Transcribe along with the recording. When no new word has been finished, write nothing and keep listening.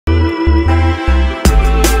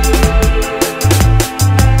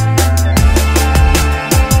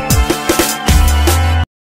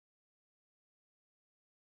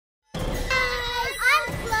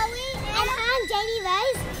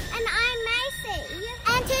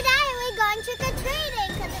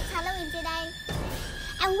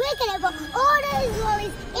we're going to put all those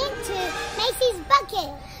lollies into Macy's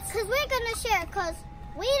bucket. Because we're going to share because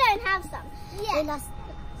we don't have some. Yeah.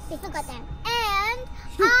 We forgot them. And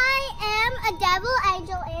I am a devil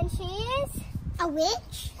angel and she is a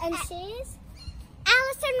witch. And she is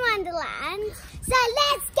Alice in Wonderland. So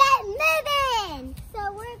let's get moving. So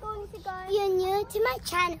we're going to go. You're new to my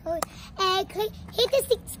channel and hit the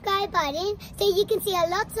subscribe button so you can see a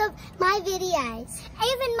lot of my videos.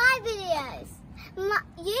 Even my videos.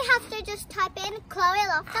 You have to just type in Chloe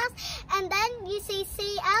Loftus and then you see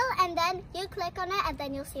CL and then you click on it and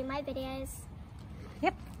then you'll see my videos.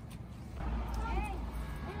 Yep.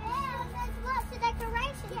 There's lots of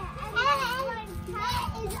decorations. And there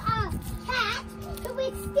is a cat who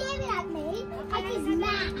is staring at me like he's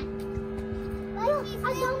mad. Look,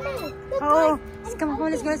 I don't know. Oh, come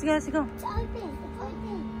on, let's go. It's open. It's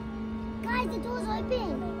open. Guys, the door's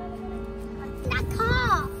open. That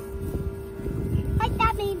car. Like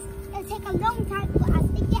that means it'll take a long time for us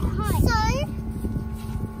to get home. So,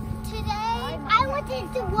 today I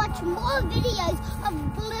wanted to watch more videos of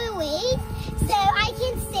Bluey so I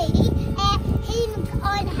can see him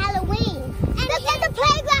on Halloween. And look at the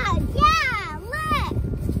playground. Yeah, look.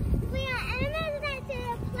 We are almost at the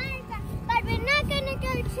playground, but we're not going to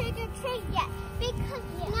go trick or treat yet because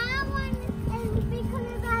now because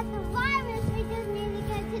of the virus, we just need to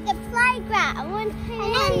go to the playground.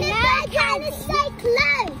 And the playground is so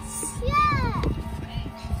close. Yeah.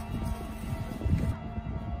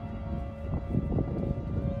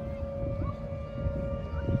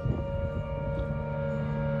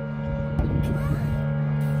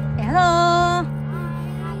 Hello.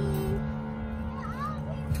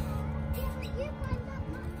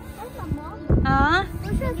 Huh?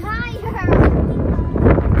 What's your tire?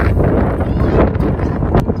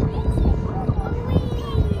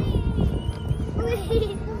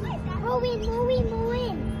 Move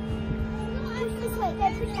in. Push this way, go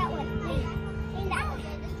push that way. In that way.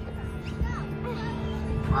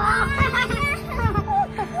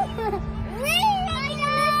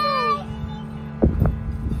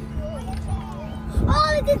 Oh,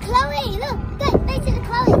 look at Chloe. Look, next to the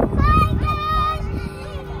Chloe. Hi, guys.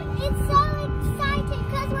 It's so exciting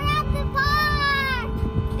because we're at the park.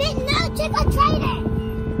 There's no trick-or-treating.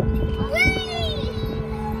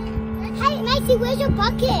 Hey, Macy, where's your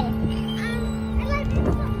bucket?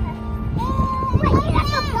 Wait,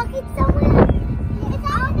 that's a bucket somewhere. It's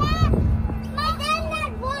out there. My dad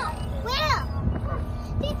had one. Where?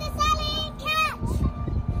 Did the Sally catch?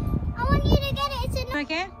 I want you to get it. It's in the...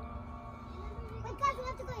 Okay. Wait, guys, we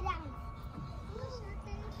have to go down.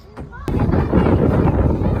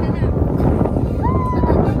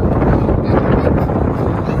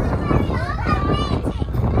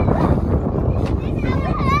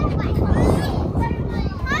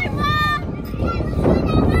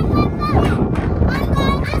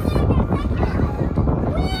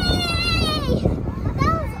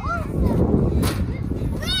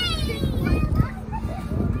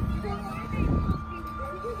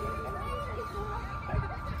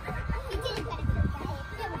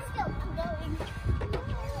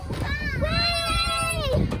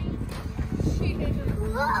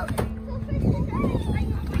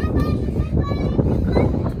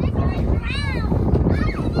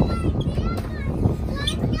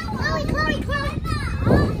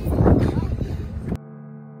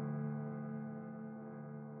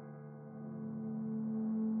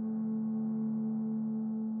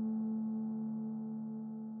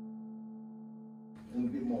 A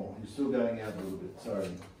bit more. You're still going out a little bit. Sorry.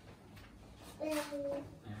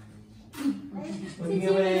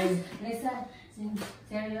 Lisa,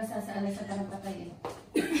 seryosa sa alas sa karapatay eh.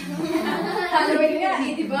 Halloween nga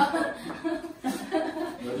eh, di ba?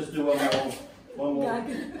 I'll just do one more.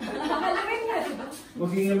 Halloween nga, di ba?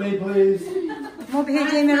 Looking at me, please. Move here,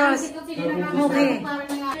 Jamie Rose. Move here.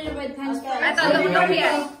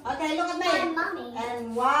 Okay, look at me.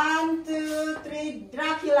 And 1, 2, 3,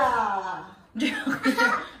 Dracula.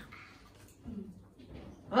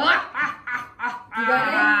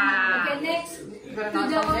 Okay, next.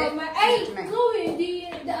 Hey, Chloe,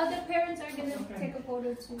 the other parents are gonna take a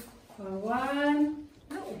photo too. 1,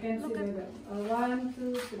 you can see that. 1,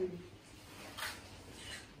 2, 3.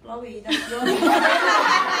 Chloe, that's yours.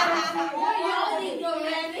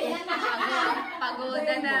 Pagod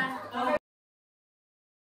na.